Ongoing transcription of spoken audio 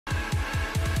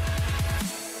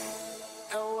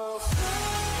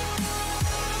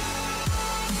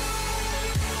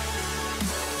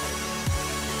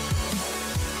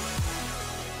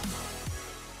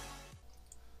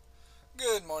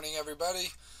morning,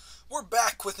 everybody. We're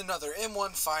back with another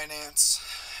M1 Finance,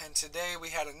 and today we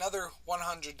had another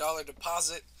 $100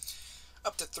 deposit,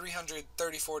 up to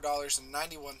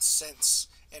 $334.91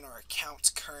 in our accounts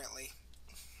currently.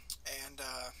 And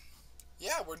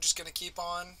yeah, we're just gonna keep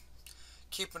on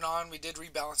keeping on. We did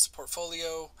rebalance the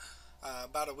portfolio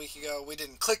about a week ago. We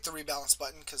didn't click the rebalance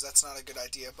button because that's not a good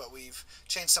idea, but we've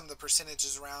changed some of the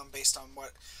percentages around based on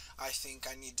what I think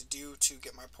I need to do to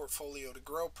get my portfolio to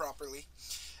grow properly.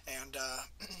 And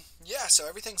yeah, so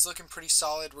everything's looking pretty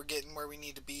solid. We're getting where we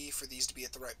need to be for these to be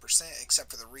at the right percent,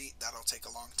 except for the REIT. That'll take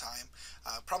a long time.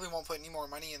 Probably won't put any more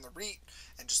money in the REIT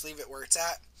and just leave it where it's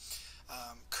at.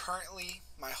 Currently,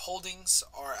 my holdings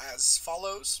are as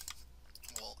follows.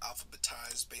 We'll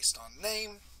alphabetize based on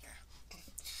name.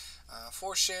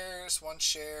 4 shares, 1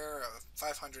 share,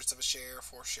 5/100ths of a share,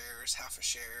 4 shares, half a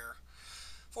share,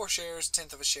 4 shares,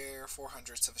 1/10 of a share,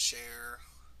 4/100ths of a share,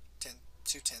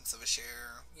 2/10ths of a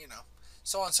share,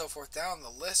 so on and so forth down the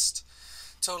list,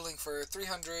 totaling for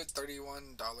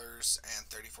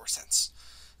 $331.34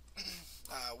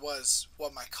 was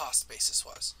what my cost basis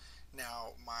was.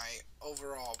 Now, my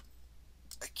overall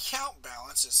account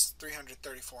balance is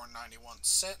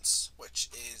 $334.91, which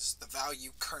is the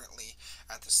value currently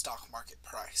at the stock market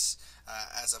price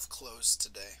as of close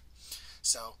today.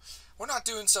 So we're not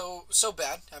doing so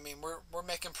bad. I mean, we're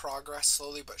making progress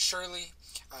slowly but surely.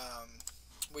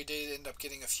 We did end up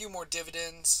getting a few more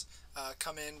dividends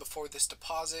come in before this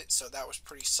deposit, so that was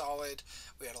pretty solid.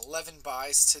 We had 11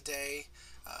 buys today.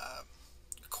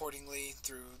 Accordingly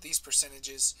through these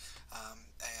percentages,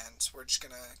 and we're just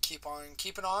gonna keep on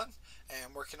keeping on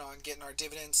and working on getting our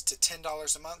dividends to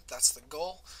 $10 a month. That's the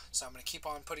goal. So I'm gonna keep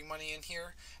on putting money in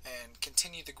here and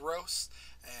continue the growth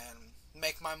and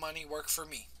make my money work for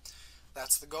me.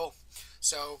 That's the goal.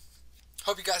 So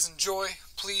hope you guys enjoy.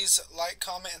 Please like,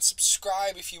 comment, and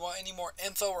subscribe. If you want any more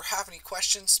info or have any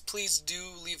questions, please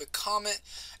do leave a comment,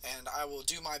 and I will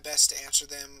do my best to answer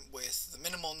them with the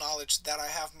minimal knowledge that I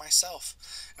have myself.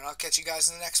 And I'll catch you guys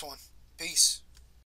in the next one. Peace.